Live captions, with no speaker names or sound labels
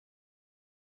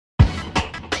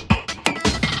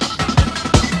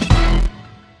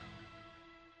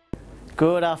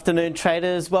Good afternoon,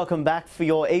 traders. Welcome back for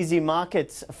your Easy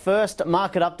Markets first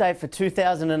market update for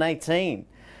 2018.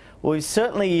 Well, we've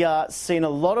certainly seen a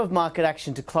lot of market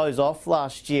action to close off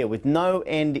last year with no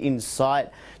end in sight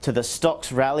to the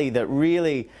stocks rally that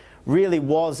really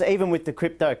was, even with the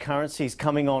cryptocurrencies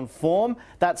coming on form.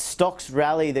 That stocks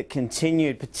rally that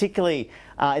continued, particularly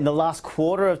in the last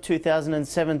quarter of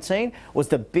 2017, was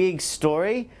the big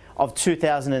story of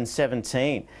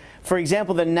 2017. For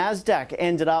example, the Nasdaq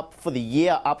ended up for the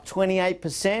year up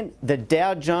 28%, the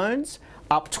Dow Jones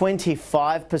up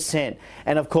 25%,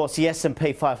 and of course the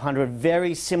S&P 500,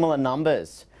 very similar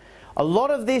numbers. A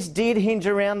lot of this did hinge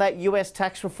around that US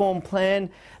tax reform plan.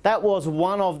 That was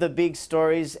one of the big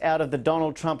stories out of the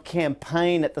Donald Trump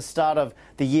campaign at the start of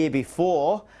the year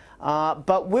before.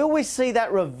 But will we see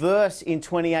that reverse in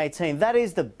 2018? That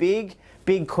is the big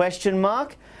question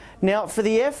mark. Now, for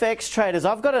the FX traders,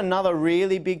 I've got another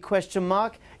really big question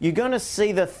mark. You're going to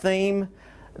see the theme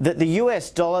that the US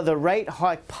dollar, the rate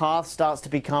hike path starts to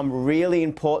become really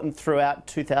important throughout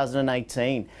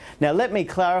 2018. Now, let me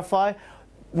clarify.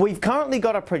 We've currently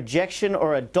got a projection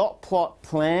or a dot plot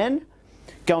plan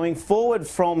going forward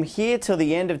from here till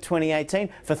the end of 2018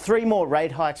 for 3 more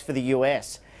rate hikes for the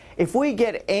US. If we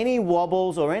get any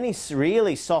wobbles or any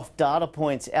really soft data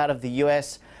points out of the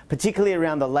US, particularly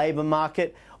around the labour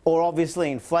market, or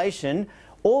obviously inflation,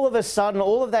 all of a sudden,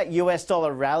 all of that US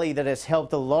dollar rally that has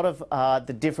helped a lot of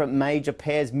the different major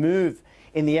pairs move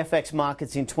in the FX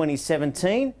markets in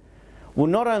 2017 will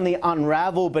not only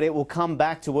unravel, but it will come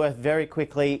back to earth very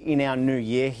quickly in our new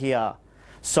year here.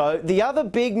 So the other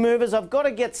big movers, I've got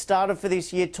to get started for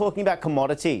this year talking about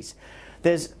commodities.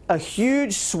 There's a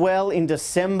huge swell in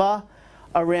December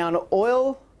around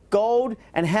oil, gold,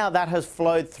 and how that has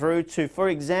flowed through to, for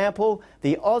example,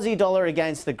 the Aussie dollar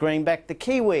against the greenback, the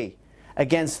Kiwi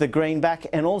against the greenback,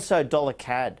 and also dollar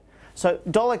CAD. So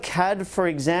dollar CAD, for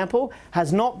example,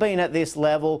 has not been at this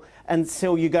level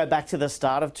until you go back to the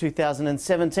start of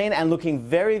 2017, and looking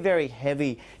very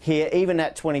heavy here, even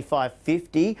at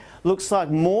 25.50. Looks like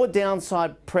more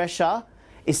downside pressure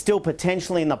is still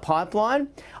potentially in the pipeline.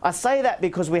 I say that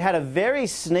because we had a very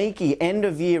sneaky end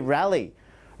of year rally.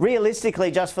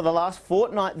 Realistically, just for the last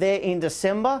fortnight there in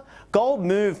December, gold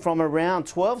moved from around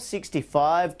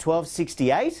 1265,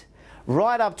 1268,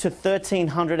 right up to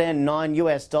 1309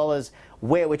 US dollars,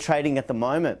 where we're trading at the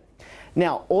moment.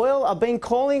 Now, oil, I've been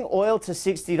calling oil to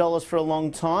 $60 for a long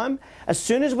time. As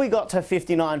soon as we got to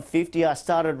 59.50, I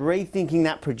started rethinking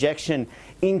that projection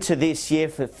into this year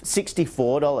for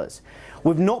 $64.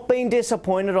 We've not been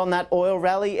disappointed on that oil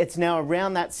rally. It's now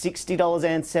around that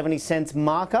 $60.70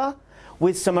 marker,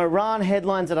 with some Iran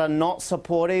headlines that are not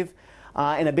supportive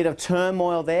and a bit of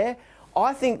turmoil there.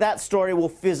 I think that story will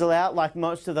fizzle out like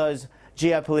most of those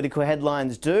geopolitical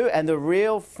headlines do, and the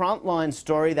real frontline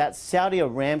story, that Saudi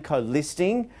Aramco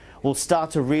listing, will start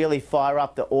to really fire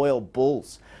up the oil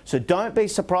bulls. So don't be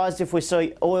surprised if we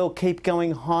see oil keep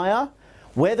going higher.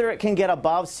 Whether it can get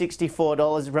above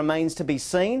 $64 remains to be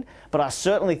seen, but I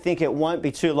certainly think it won't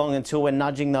be too long until we're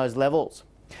nudging those levels.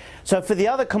 So for the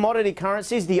other commodity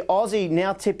currencies, the Aussie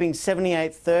now tipping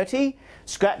 78.30,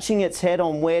 scratching its head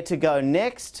on where to go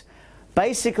next.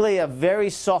 Basically, a very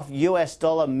soft US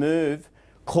dollar move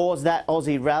caused that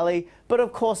Aussie rally. But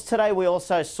of course, today we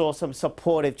also saw some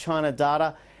supportive China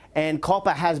data, and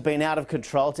copper has been out of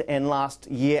control to end last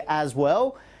year as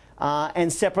well.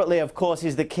 And separately, of course,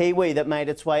 is the Kiwi that made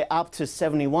its way up to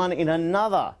 71 in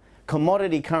another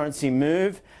commodity currency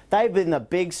move. They've been the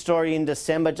big story in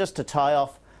December, just to tie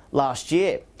off last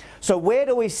year. So where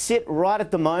do we sit right at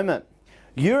the moment?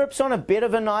 Europe's on a bit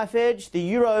of a knife edge. The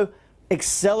euro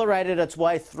accelerated its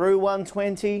way through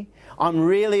 120. I'm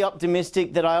really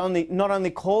optimistic that I not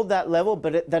only called that level,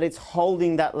 but that it's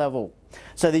holding that level.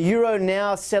 So the euro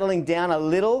now settling down a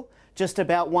little, just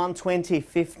about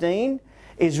 120.15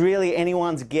 is really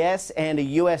anyone's guess, and a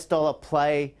US dollar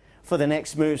play for the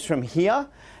next moves from here.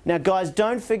 Now guys,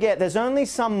 don't forget, there's only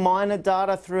some minor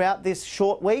data throughout this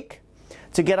short week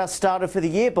to get us started for the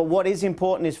year, but what is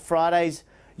important is Friday's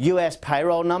US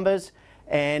payroll numbers,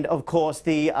 and of course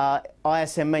the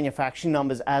ISM manufacturing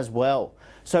numbers as well.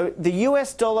 So the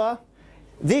US dollar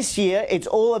this year, it's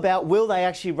all about, will they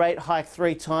actually rate hike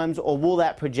 3 times, or will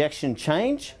that projection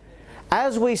change?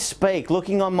 As we speak,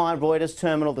 looking on my Reuters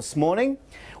terminal this morning,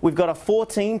 we've got a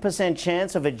 14%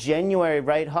 chance of a January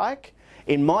rate hike.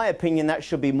 In my opinion, that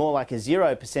should be more like a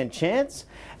 0% chance.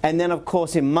 And then of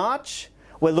course in March,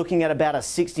 we're looking at about a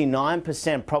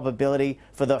 69% probability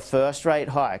for the first rate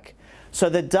hike. So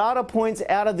the data points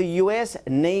out of the US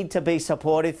need to be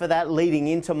supportive for that leading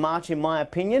into March, in my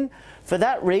opinion. For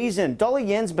that reason, dollar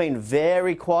yen's been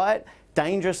very quiet,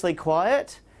 dangerously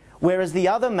quiet. Whereas the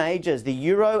other majors, the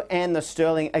euro and the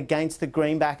sterling against the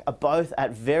greenback, are both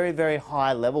at very, very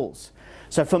high levels.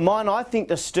 So for mine, I think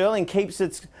the sterling keeps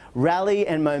its rally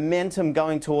and momentum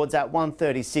going towards that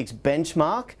 136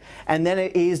 benchmark, and then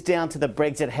it is down to the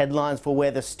Brexit headlines for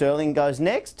where the sterling goes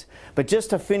next. But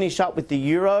just to finish up with the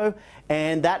euro,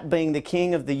 and that being the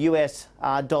king of the US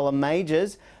dollar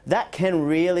majors, that can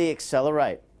really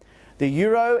accelerate. The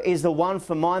euro is the one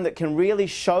for mine that can really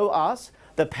show us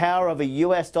the power of a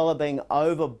US dollar being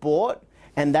overbought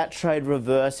and that trade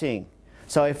reversing.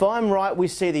 So if I'm right, we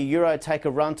see the euro take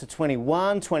a run to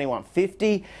 21,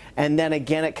 21.50, and then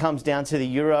again it comes down to the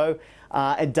euro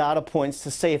at data points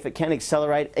to see if it can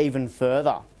accelerate even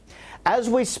further. As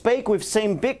we speak, we've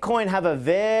seen Bitcoin have a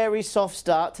very soft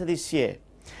start to this year.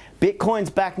 Bitcoin's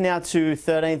back now to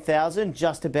 13,000,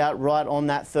 just about right on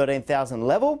that 13,000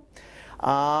 level.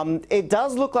 It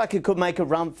does look like it could make a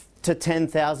run to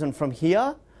 10,000 from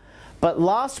here. But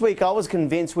last week I was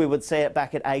convinced we would see it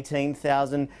back at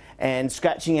 18,000 and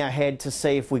scratching our head to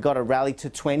see if we got a rally to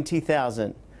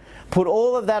 20,000. Put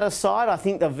all of that aside, I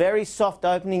think the very soft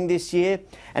opening this year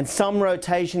and some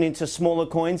rotation into smaller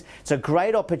coins, it's a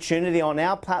great opportunity on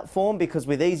our platform because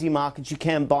with easyMarkets you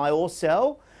can buy or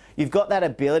sell. You've got that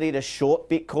ability to short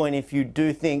Bitcoin if you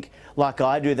do think, like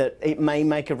I do, that it may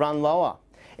make a run lower.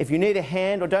 If you need a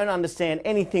hand or don't understand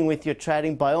anything with your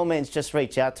trading, by all means just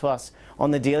reach out to us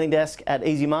on the dealing desk at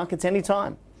easyMarkets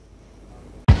anytime.